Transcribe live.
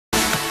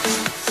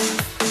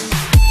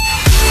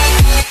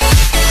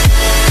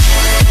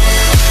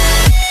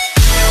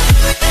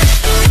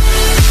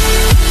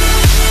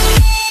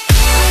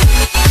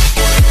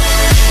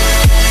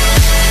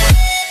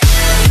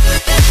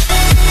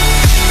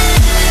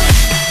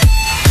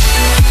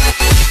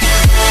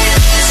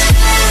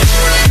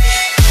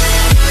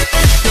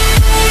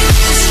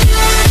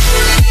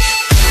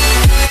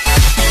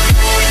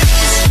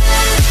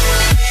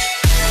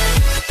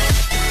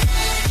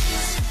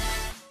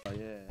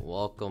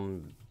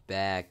welcome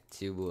back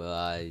to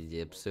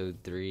episode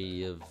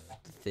 3 of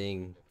the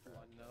thing.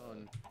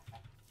 Unknown.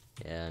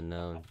 Yeah,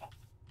 no.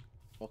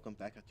 Welcome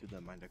back to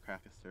the Minecraft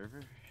server.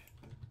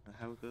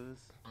 How it goes?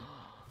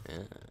 Yeah.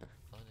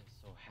 Oh,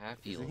 they're so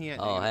happy. Isn't he at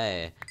Oh, negative-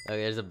 hey. Look,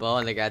 there's a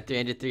bone that got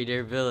 303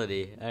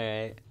 durability.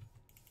 Alright.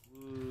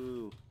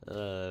 Woo. It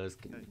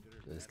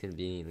was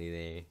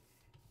conveniently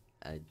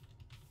there.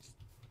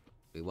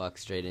 We walked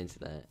straight into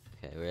that.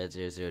 Okay, we're at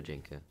 0-0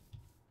 Jinko.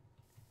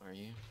 Are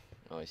you?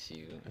 Oh, I see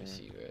you. I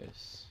see you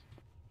guys.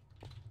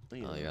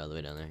 Oh, you're all the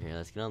way down there. Here,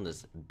 let's get on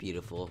this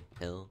beautiful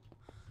hill.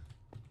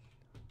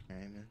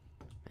 Alright, man.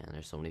 Man,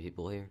 there's so many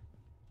people here.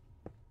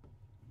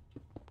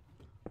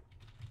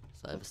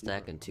 So I have a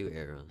stack and 2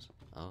 arrows.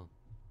 Oh.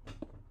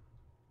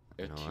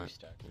 There You are know 2 what?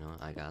 stacks. You know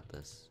what? I got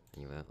this.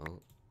 And you went,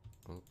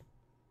 oh.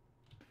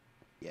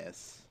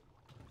 Yes.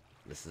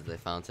 This is the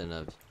fountain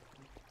of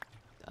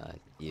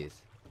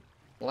youth.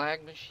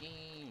 Lag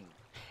machine.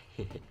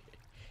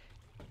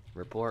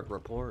 Report.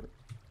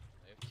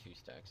 I have 2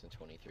 stacks and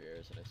 23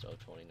 arrows, and I still have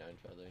 29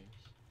 feathers.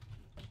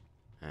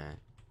 Alright.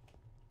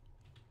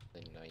 The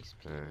nice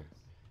piece.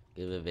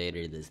 Give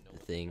Evader this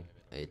thing.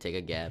 Hey, take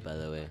a gap, by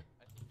the way.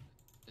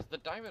 Is the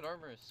diamond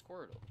armor a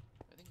Squirtle?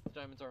 I think the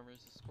diamond's armor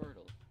is a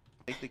Squirtle.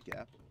 Take the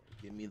gap.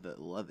 Give me the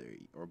leather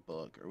or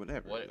book or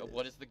whatever.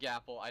 What is the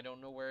gapple? I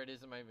don't know where it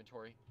is in my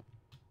inventory.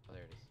 Oh,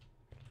 there it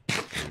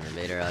is. And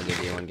Evader, I'll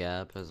give you 1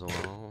 gap as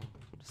well.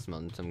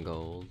 Smelting some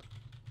gold.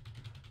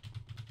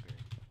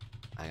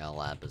 I got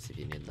lapis if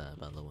you need that,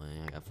 by the way.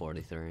 I got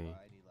 43. I need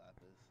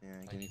lapis.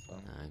 Yeah, give me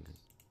some.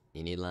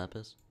 You need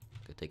lapis?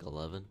 Go take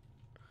 11.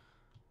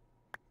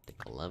 Take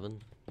 11.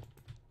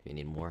 If you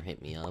need more,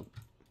 hit me up.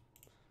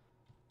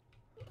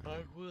 I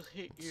will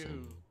hit you.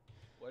 Some-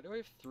 Why do I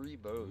have 3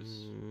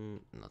 bows?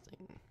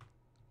 Nothing.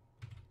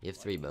 You have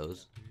 3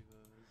 bows?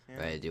 Yeah.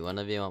 Right, do one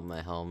of you want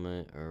my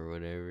helmet or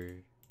whatever?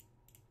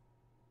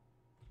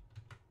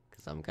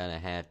 Cause I'm kinda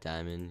half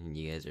diamond and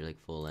you guys are like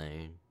full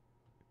iron.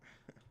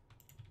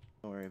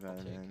 Don't worry about I'll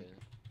it, take man.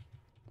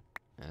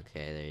 it.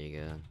 Okay, there you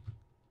go.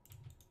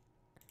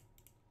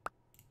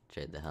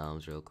 Trade the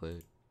helms real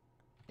quick.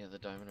 Yeah, the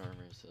diamond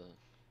armor is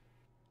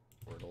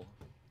a Squirtle.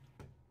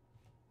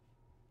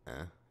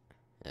 Huh?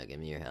 Yeah, give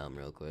me your helm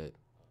real quick.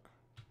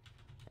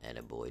 And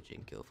a boy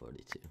Jinko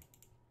 42.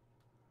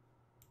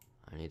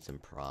 I need some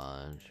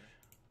proj.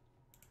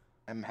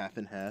 I'm half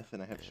and half,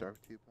 and I have sharp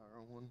 2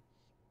 power 1.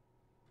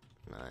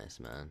 Nice,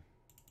 man.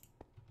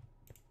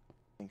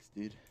 Thanks,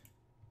 dude.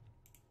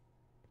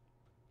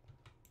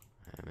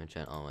 I'm gonna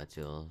try all my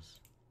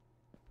tools.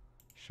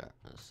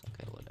 Sharpness,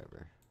 okay,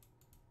 whatever.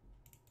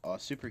 Oh,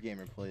 Super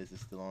Gamer Plays is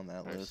still on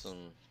that Can I have list.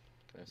 some,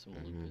 can I have some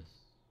Mhm. lupus?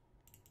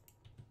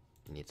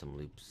 You need some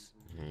loops.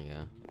 Here you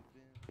go.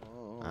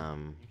 Oh,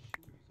 Um, your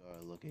shoes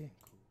are looking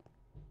cool.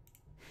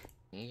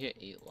 You can get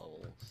 8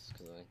 levels,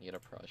 because I can get a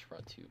Prot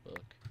 2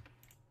 book.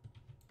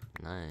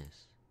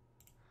 Nice.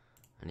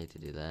 I need to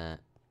do that.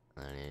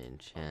 I need to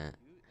enchant.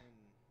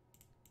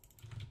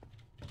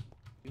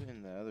 You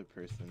and the other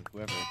person,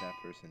 whoever that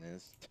person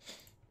is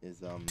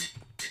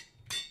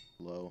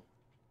low.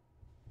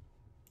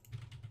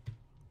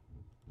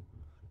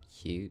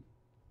 Cute.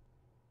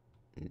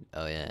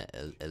 Oh yeah,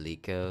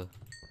 Elico.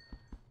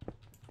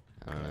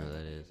 I don't know who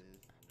that is.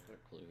 No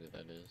clue who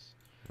that is.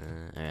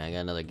 Alright, I got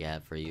another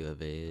gap for you,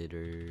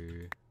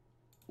 Evader.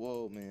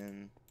 Whoa,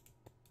 man.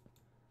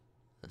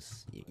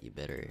 You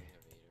better.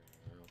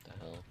 I don't know what the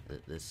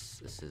hell.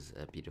 This is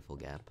a beautiful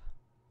gap.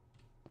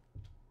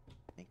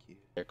 Thank you.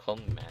 They're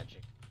called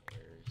magic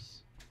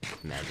pairs.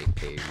 Magic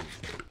pairs.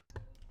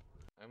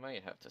 I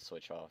might have to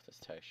switch off this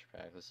texture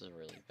pack. This is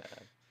really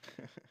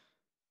bad.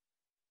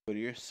 What are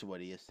your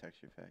sweatiest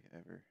texture pack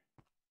ever?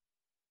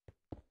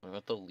 What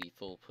about the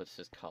lethal puts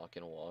his cock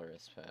in a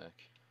walrus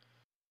pack?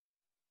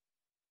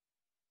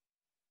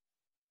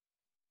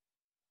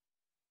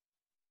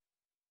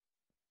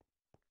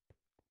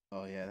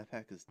 Oh yeah, that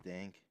pack is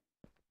dank.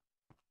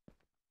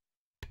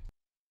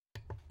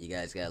 You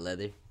guys got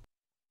leather?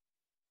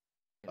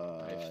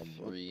 I have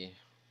Nope. 3.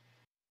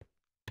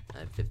 I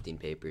have 15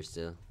 papers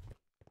still.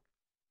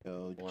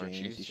 Yo, Well, aren't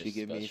you James, you should just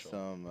give me special?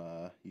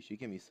 some. You should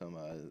give me some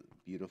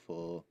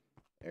beautiful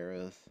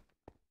arrows.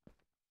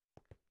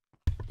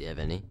 Do you have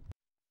any?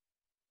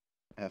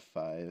 I have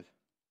 5.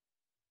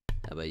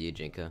 How about you,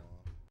 Jinko?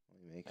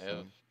 Let me make I have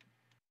some.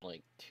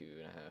 like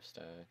 2.5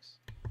 stacks.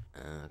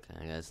 Okay,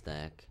 I got a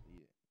stack.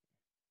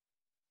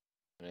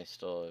 And I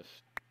still have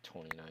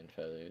 29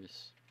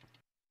 feathers.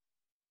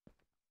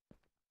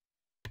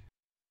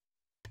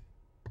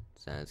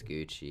 Sounds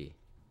Gucci.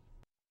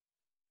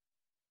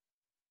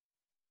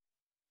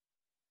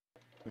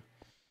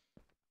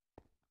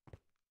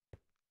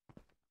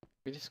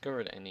 We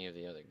discovered any of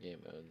the other game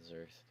modes,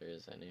 or if there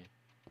is any.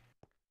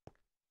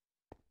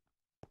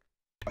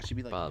 I should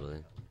be like.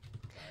 Probably.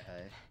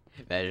 Hi.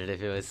 Imagine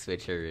if it was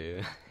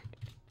switcheroo.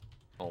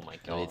 Oh my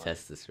Let me god.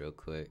 test this real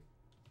quick.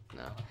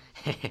 No.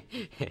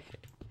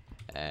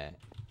 Alright.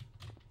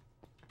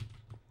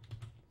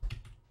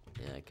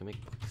 Yeah, I can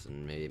make books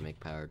and maybe make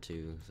power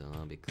too, so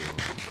that'll be cool.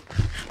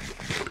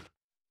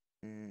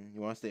 You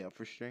want to stay up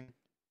for string?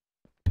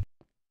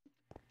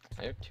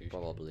 I have two.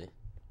 Probably.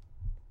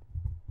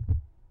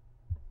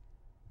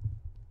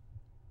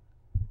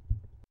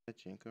 That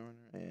Jinko runner?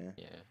 Yeah.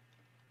 Yeah.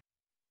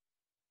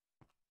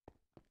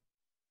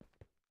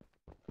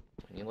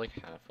 I need like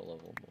half a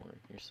level more.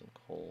 Here's some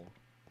coal.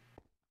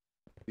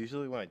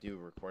 Usually when I do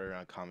record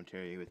around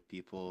commentary with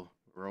people,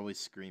 we're always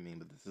screaming,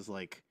 but this is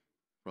like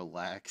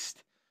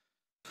relaxed.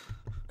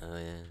 Oh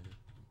yeah.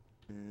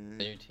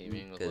 You're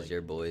teaming with Because like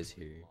your boy's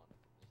here.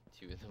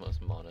 two of the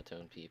most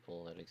monotone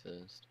people that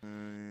exist. Yeah,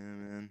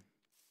 man.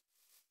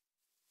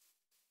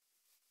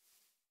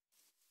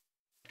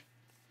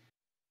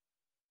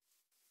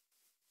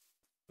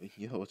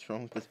 Yo, what's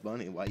wrong with this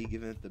bunny? Why are you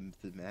giving it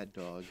the mad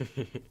dog?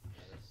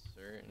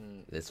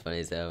 Certain. It's funny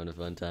as having a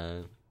fun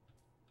time.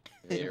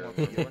 Vader, You're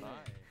remember when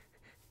not.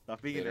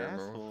 Stop being an Vader,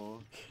 remember-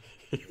 asshole.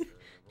 remember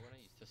when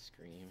I used to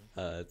scream?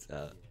 It's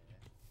out.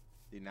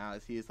 Dude, now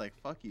he's like,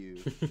 fuck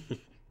you.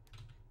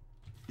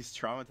 He's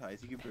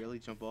traumatized. He can barely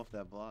jump off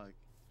that block.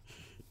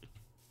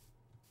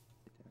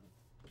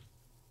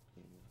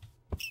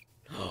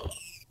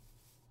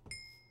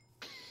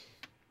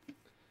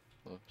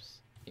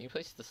 Whoops. Can you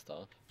place the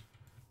stuff?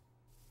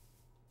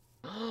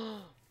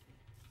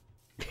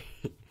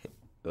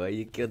 Why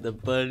you killed the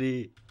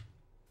bunny?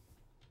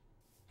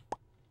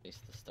 Place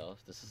the stuff.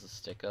 This is a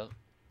stick up.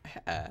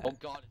 Ah, Oh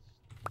god,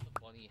 it's just a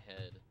bunny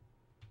head.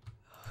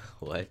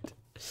 what?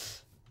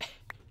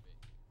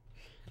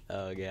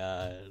 Oh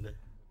god. The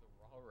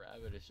raw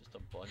rabbit is just a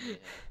bunny head.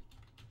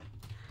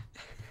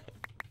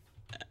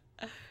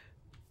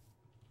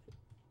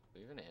 Do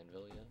we have an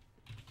anvil yet?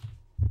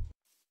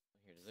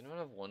 Here, does anyone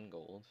have 1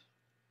 gold?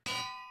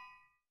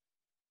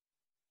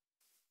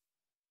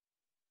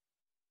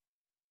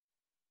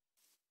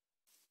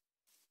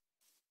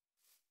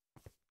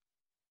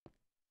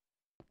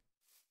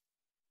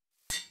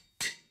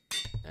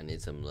 I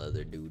need some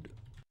leather, dude.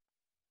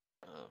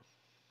 Oh.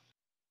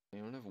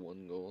 Anyone have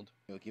 1 gold?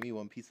 Yo, give me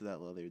one piece of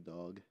that leather,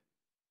 dog.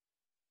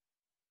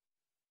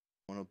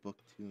 Want a book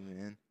too,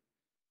 man?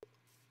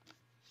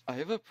 I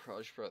have a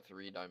Projpro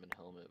 3 diamond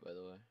helmet, by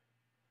the way.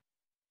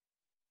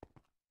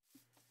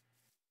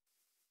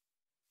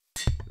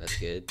 That's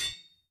good.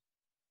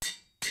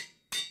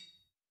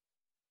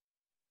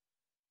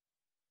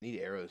 Need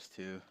arrows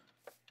too.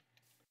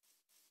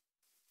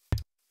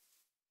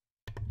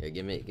 Yeah,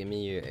 give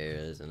me your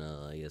arrows, and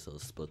I guess I'll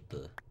split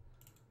the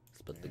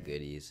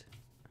goodies.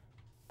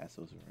 Pass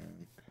those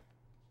around.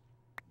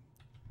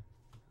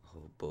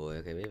 Oh boy.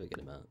 Okay, we have a good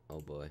amount.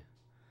 Oh boy.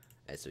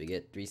 Alright, so we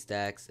get 3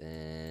 stacks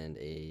and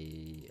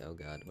a. Oh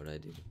god, what did I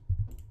do?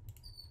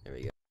 There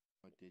we go.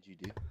 What did you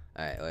do?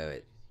 Alright,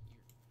 wait.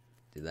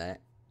 Do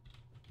that.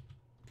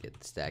 Get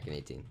the stack in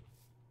 18.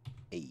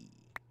 Hey.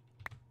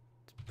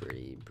 It's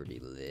pretty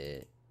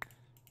lit.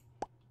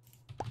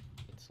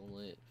 It's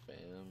lit,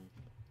 fam.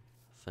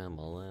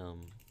 Famalam.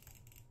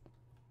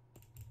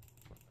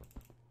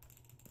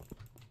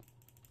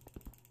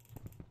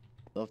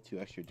 Still have 2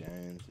 extra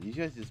diamonds. Did you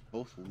guys just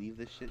both leave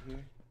this shit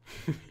here?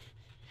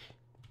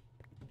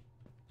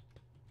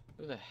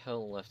 Who the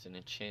hell left an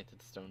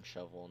enchanted stone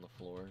shovel on the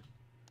floor?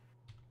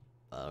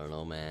 I don't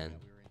know, man. Yeah,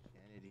 we were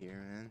enchanted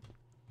here, man.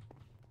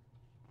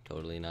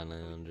 Totally not an I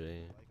like IonJ.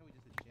 how we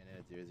just enchanted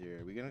at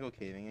 0-0. Are we gonna go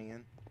caving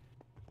again?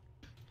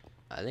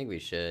 I think we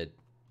should.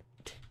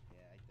 Yeah,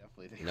 I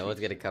definitely think No we one's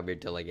gonna should. come here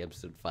till like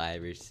episode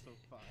 5 or 6. So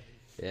 5.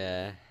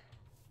 Yeah.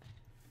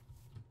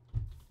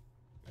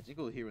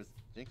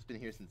 Jink's been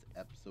here since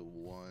episode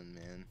 1,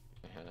 man.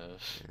 I have.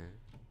 Yeah.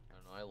 I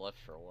don't know, I left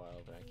for a while,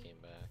 but I came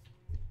back.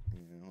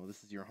 Yeah, well,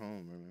 this is your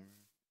home, remember?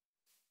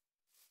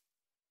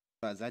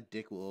 Guys, that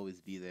dick will always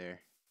be there.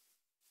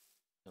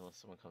 Unless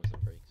someone comes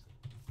and breaks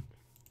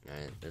it.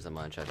 Alright, there's a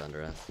mine shaft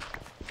under us.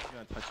 You're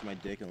not touch my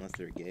dick unless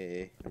they're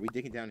gay. Are we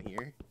digging down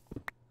here?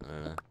 I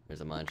don't know.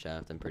 There's a mine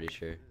shaft, I'm pretty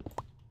sure.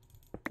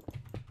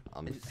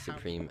 I'm And how-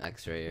 Supreme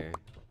X-rayer.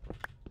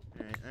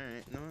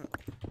 Alright, no.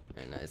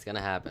 Alright, no, it's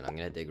gonna happen. I'm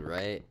gonna dig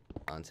right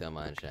onto a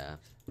mine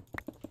shaft.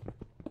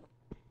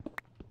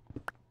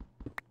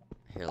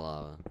 Here,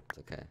 lava. It's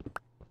okay.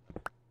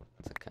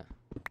 It's okay.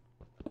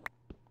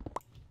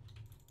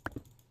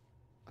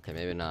 Okay,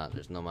 maybe not.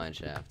 There's no mine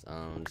shaft.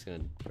 I'm just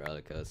gonna throw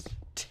the coast.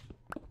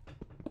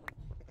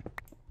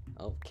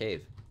 Oh,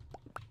 cave.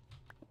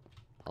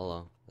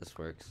 Hello. This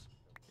works.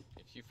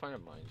 If you find a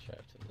mine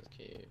shaft in this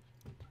cave,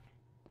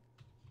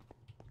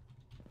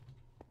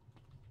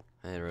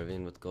 Hey,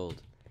 ravine with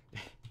gold.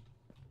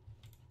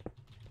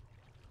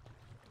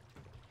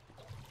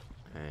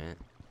 Alright.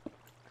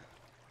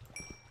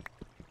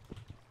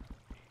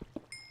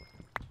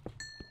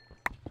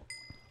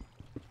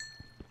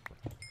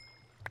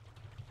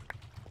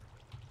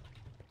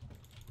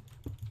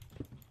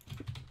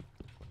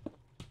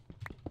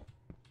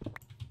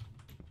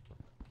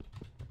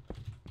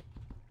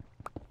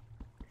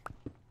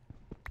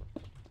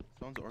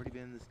 Someone's already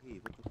been in this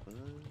cave. What the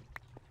fuck?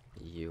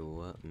 You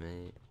what,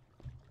 mate?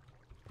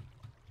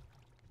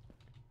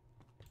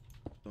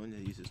 Someone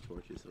that uses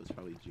torches, so it's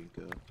probably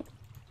Jinko.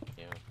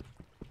 yeah.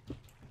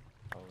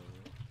 Probably.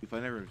 You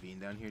find a ravine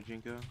down here,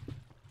 Jinko?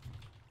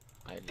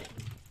 hiding.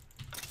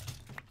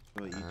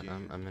 What about you,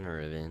 James? I'm in a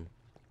ravine.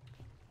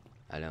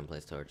 I don't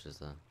place torches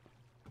though.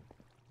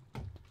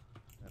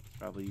 That's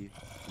probably.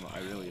 Well, I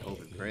really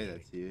hope and pray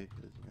that's you.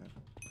 'Cause, you know,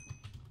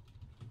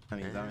 I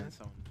mean, I'm in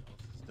someone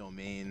else's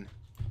domain.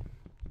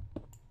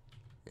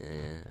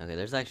 Yeah. Okay,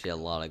 there's actually a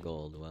lot of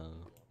gold. Wow.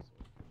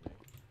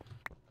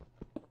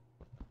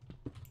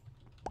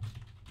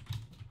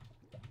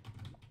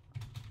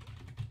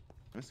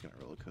 I'm just gonna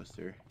roller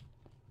coaster.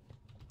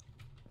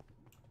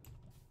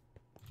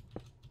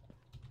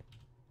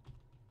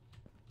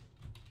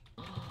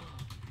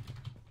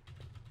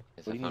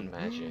 It's What I do you found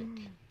mean?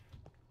 magic.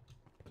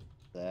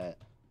 That.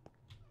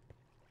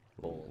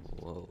 Gold.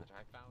 Whoa.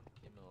 I found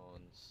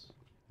diamonds.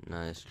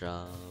 Nice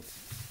job.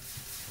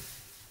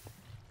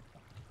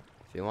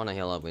 If you want to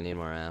heal up, we need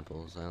more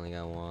apples. I only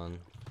got one.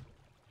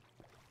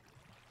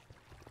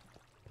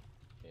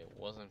 It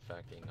was in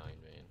fact a 9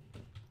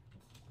 vein.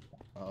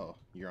 Oh,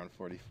 you're on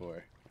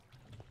 44.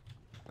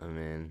 I'm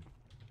in.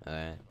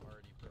 Alright. I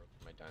already broke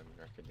my diamond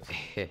record this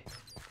month.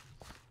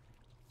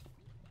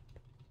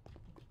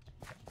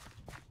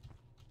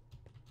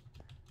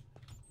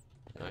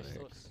 No, I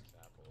still have 6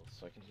 apples,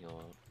 so I can heal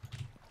up.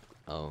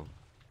 Oh.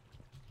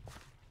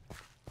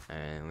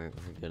 Alright, we're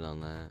good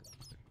on that.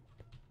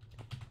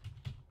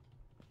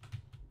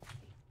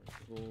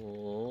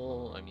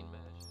 Cool. I mean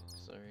magic,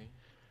 sorry.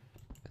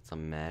 Got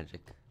some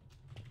magic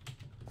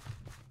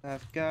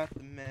I've got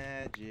the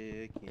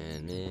magic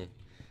in it.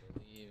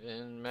 Believe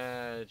in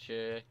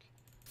magic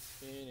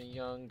in a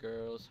young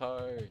girl's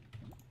heart.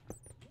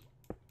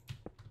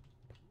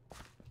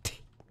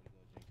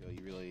 Jinko,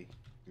 you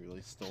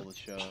really stole the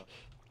show.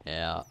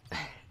 Yeah.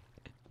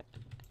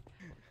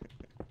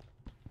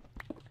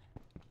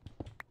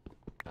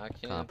 I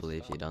Can't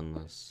believe you stop done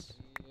this.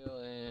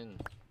 feeling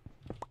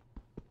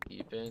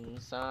deep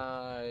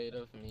inside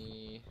of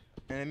me.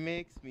 And it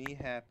makes me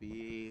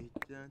happy.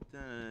 Dun,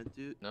 dun,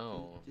 do,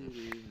 No. do,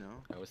 do, do. No.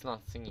 I was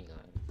not singing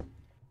that.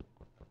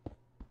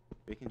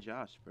 Drake and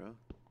Josh, bro.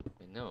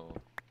 I know.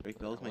 Drake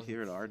But I Bell's my wasn't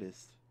favorite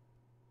artist.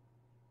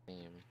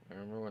 Same. I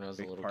remember when I was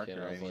a Drake little Parker, kid,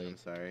 I was I'm like,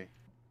 sorry.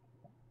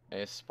 I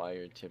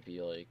aspired to be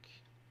like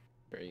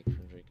Drake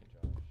from Drake and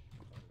Josh.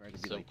 I tried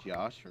to be So like cool.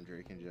 Josh from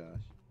Drake and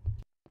Josh.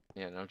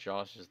 Yeah, now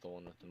Josh is the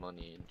one with the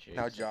money and Jake's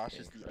Now like Josh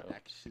is the bankrupt.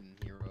 action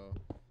hero.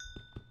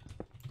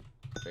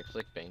 Drake's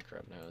like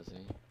bankrupt now, isn't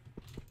he?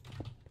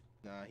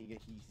 Nah,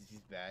 he's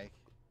back.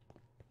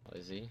 Oh,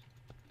 is he?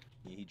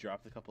 He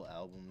dropped a couple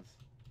albums.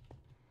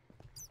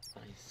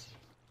 Nice.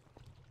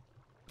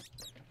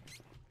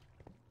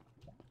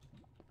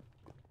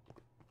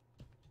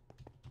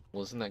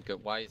 Well, isn't that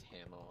good? Why is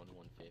Hammer on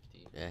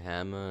 150? Yeah,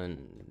 Hammer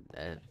and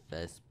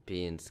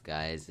FSP and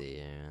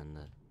Skyzy are on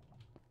the.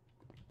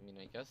 I mean,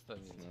 I guess that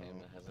means No.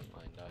 Hammer hasn't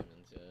mined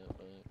diamonds yet,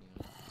 but you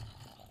know.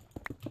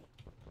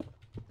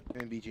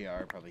 Him and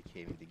BJR probably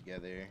came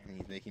together, and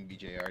he's making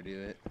BJR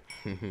do it.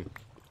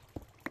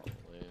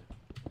 Probably.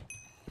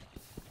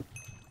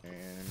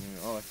 And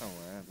oh, I found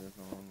Lapis.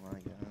 Oh my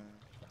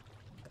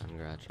god.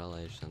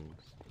 Congratulations.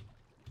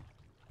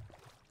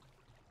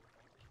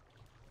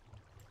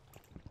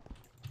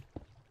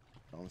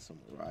 Found some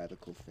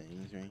radical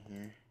things right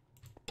here.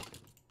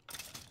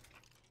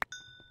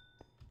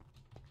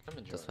 I'm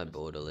enjoying Just my this.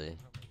 bodily.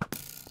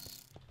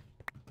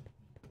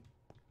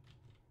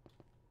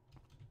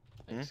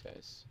 Thanks,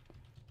 guys.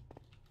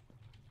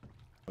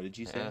 What did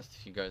you I say? asked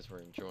if you guys were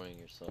enjoying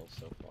yourselves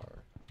so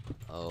far.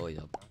 Oh,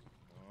 yep.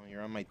 Oh,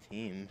 you're on my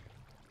team.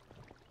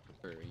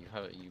 Or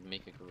you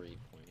make a great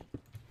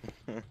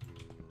point.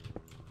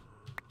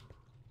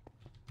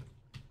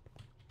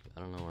 I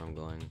don't know where I'm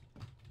going.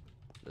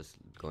 Just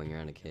going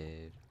around a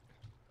cave.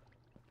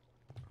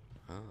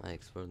 Oh, I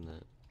explored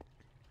that.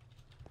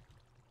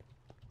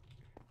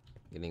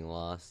 Getting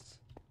lost.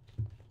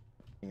 I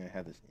think I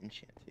have this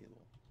enchant table.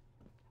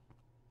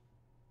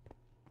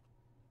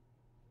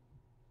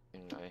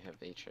 And I have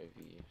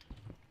HIV.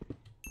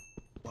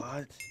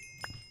 What?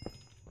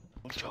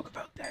 Don't joke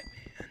about that,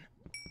 man.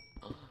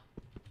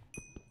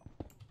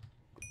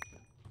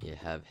 You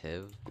have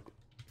HIV?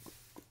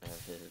 I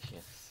have HIV,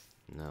 yes.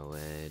 No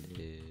way,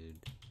 dude.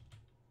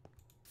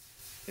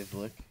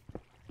 Look,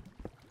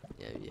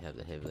 Yeah, you have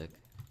the HIV lick.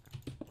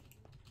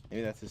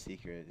 maybe that's the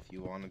secret. If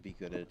you want to be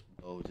good at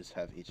just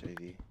have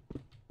HIV.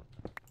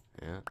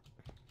 Yeah.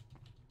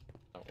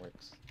 That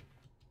works.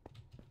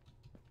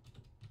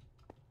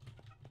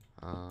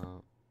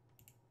 Oh,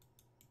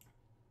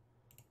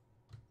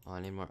 I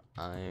need more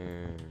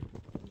iron.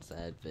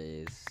 Sad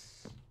face.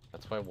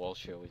 That's why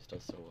Walshy always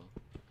does so well.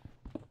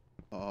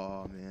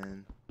 Oh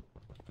man.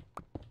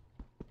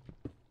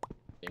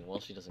 And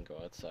Walshy doesn't go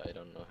outside, I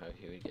don't know how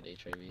he would get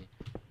HIV.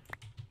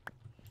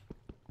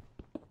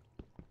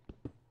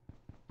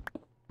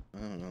 I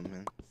don't know,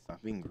 man.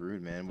 Stop being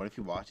rude, man. What if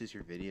he watches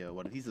your video?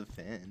 What if he's a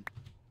fan?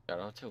 Shout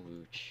out to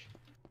Wooch.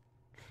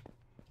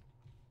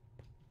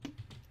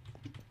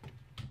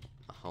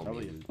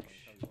 Probably Homie. is.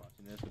 Probably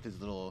watching this with his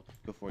little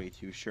Go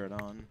 42 shirt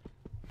on.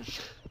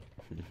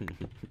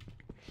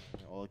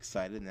 All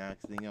excited now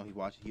because they know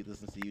he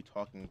listens to you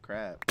talking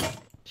crap.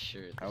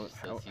 shirt that How- just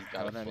how- says he's how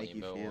got would a that make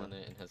you flamebow feel? on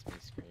it and has me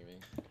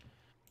screaming.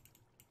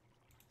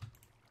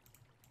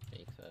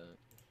 Make that.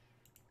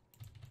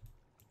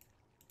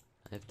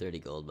 I have 30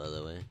 gold, by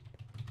the way.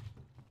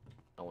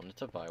 I wanted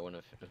to buy a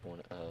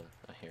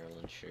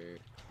Harlan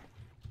shirt.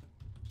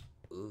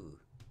 Ooh.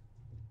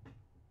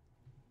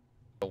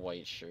 A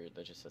white shirt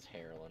that just says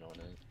Harlan on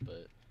it,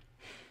 but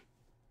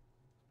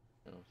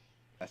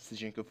That's the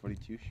Jinko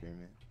 42 shirt,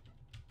 man.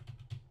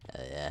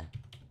 Hell yeah.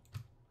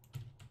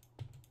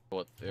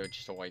 what?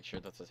 Just a white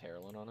shirt that says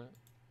Harlan on it?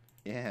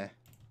 Yeah.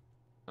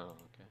 Oh,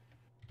 okay.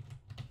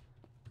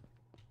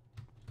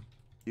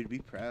 Dude, be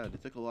proud.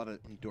 It took a lot of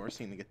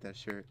endorsing to get that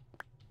shirt.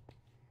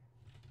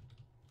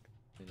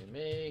 And it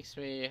makes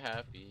me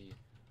happy.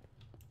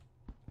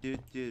 Do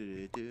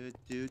do do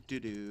do do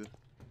do.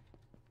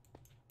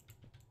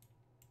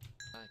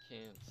 I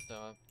can't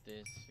stop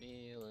this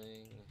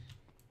feeling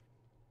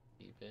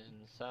deep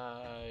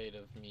inside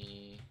of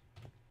me.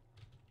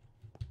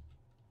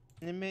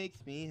 It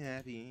makes me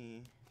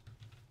happy.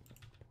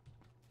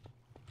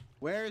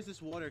 Where is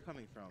this water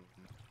coming from?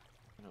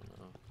 I don't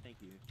know. Thank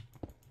you.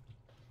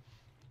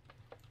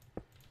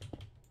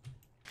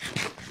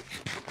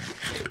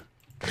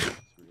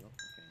 It's real? Okay,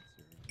 it's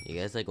real. You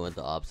guys like went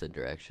the opposite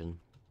direction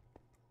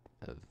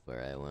of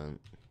where I went.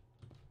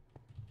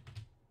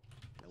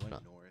 I went No.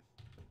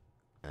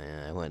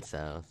 north. I went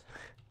south.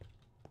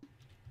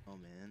 Oh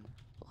man.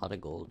 A lot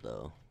of gold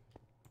though.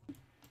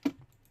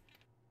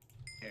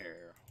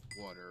 Air,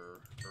 water,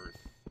 earth,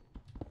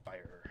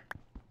 fire.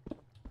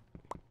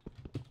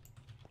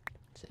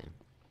 Same.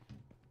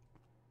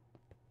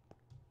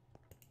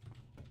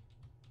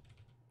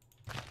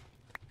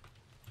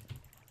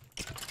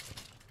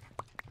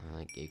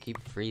 Like you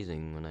keep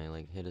freezing when I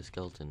like hit a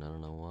skeleton. I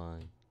don't know why.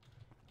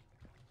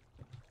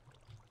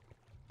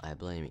 I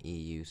blame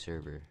EU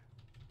server.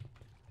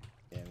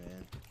 Yeah,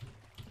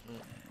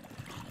 man.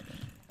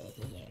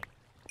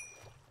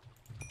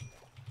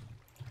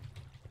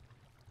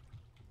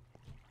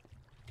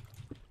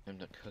 Time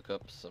to cook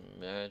up some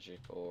magic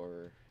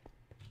or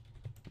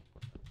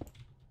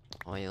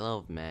Oh, I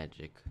love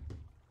magic.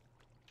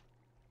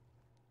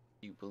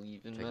 you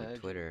believe in Check your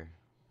magic? Twitter.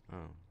 Oh.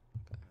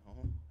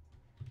 Oh.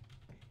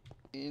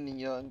 In a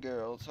young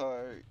girl's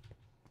heart.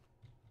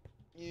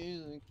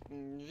 Music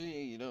and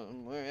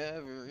freedom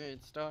wherever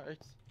it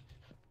starts.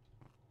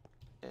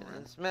 And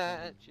it's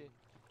magic.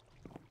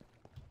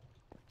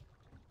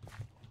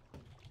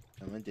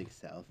 I'm gonna dig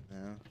south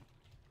now.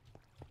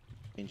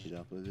 Change it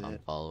up a bit. I'm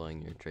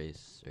following your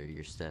trace or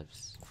your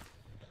steps.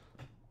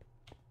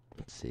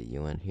 Let's see,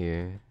 you went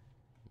here,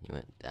 you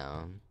went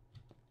down,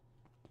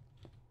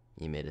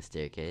 you made a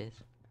staircase.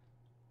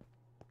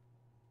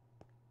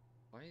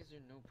 Why is there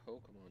no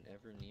Pokemon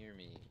ever near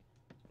me?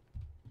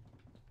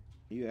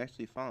 Are you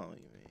actually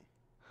following me?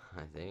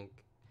 I think.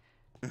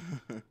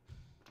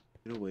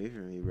 Get away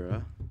from me, bro.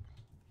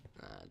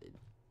 Nah, dude.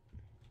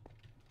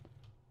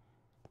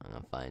 I'm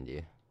gonna find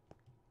you.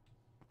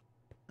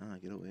 Ah,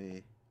 get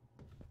away.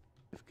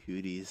 With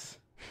cooties.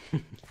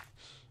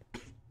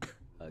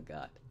 Oh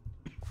god.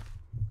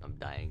 I'm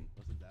dying.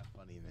 Wasn't that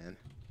funny, man?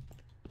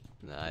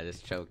 No, I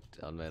just choked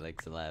on my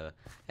like saliva.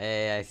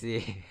 Hey, I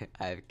see.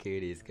 I have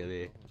cuties, come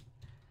here.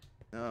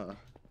 No.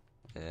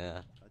 Yeah.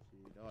 Touch you.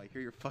 No, I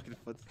hear your fucking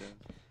footsteps.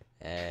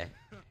 Hey.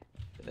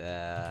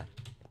 Yeah.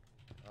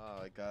 Oh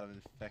my god, I'm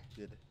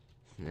infected.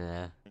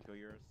 Yeah. Nico,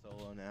 you're a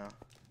solo now.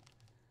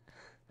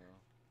 Oh.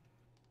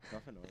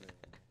 Nothing over there.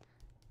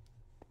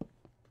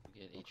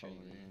 Get Don't come over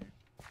HIV. here.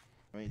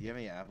 I mean, do you have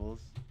any apples?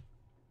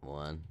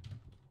 One.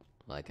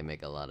 Well, I can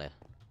make a lot of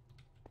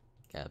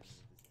caps.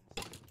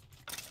 How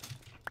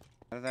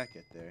did that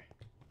get there?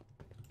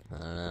 I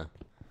don't know.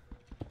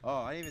 Oh,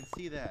 I didn't even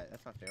see that.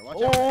 That's not fair.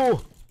 Watch out.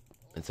 Oh!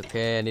 It's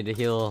okay, I need to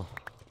heal.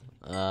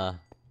 I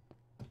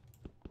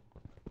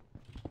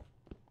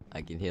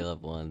can heal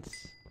up once.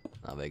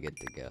 I'll be good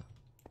to go.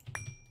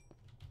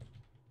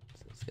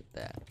 So let's get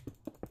that.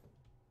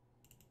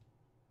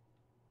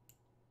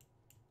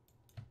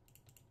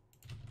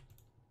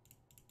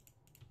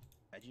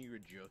 Imagine you were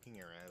joking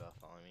around about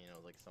following me and it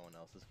was like someone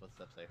else's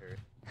footsteps I heard.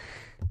 Would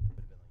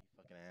have been like, you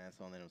fucking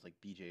asshole, and then it was like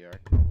BJR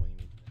following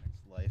me to the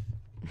next life.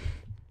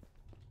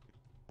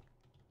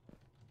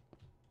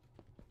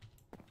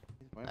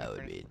 Why am I That would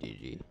trying be to- a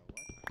GG.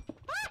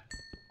 What?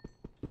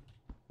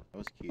 That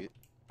was cute.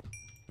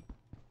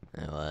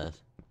 It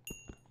was.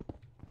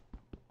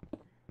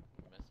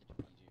 Message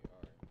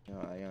BJR. No,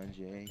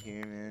 IonJ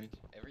here, man.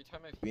 Every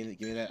time I Give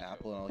me that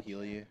apple and I'll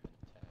heal you.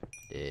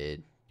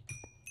 Dude.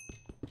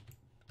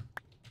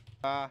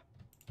 Ah!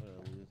 What a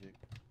loser.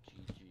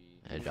 GG.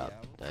 I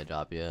dropped. Did I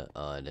drop you?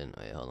 Oh, I didn't.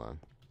 Wait, hold on.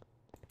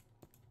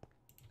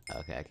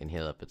 Okay, I can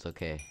heal up. It's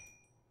okay.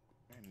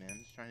 Alright, man. I'm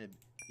just trying to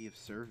be of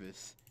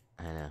service.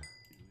 I know.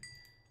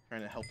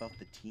 Trying to help out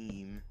the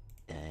team.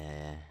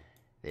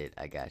 Dude,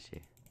 I got you.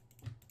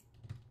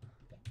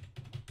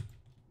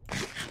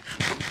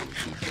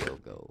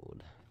 Keep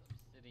gold.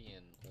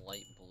 Obsidian,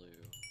 light blue.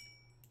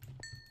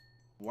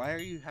 Why are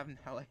you having?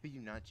 How have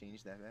you not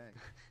changed that back?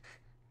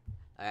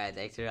 Alright,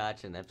 thanks for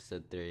watching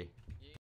episode 3.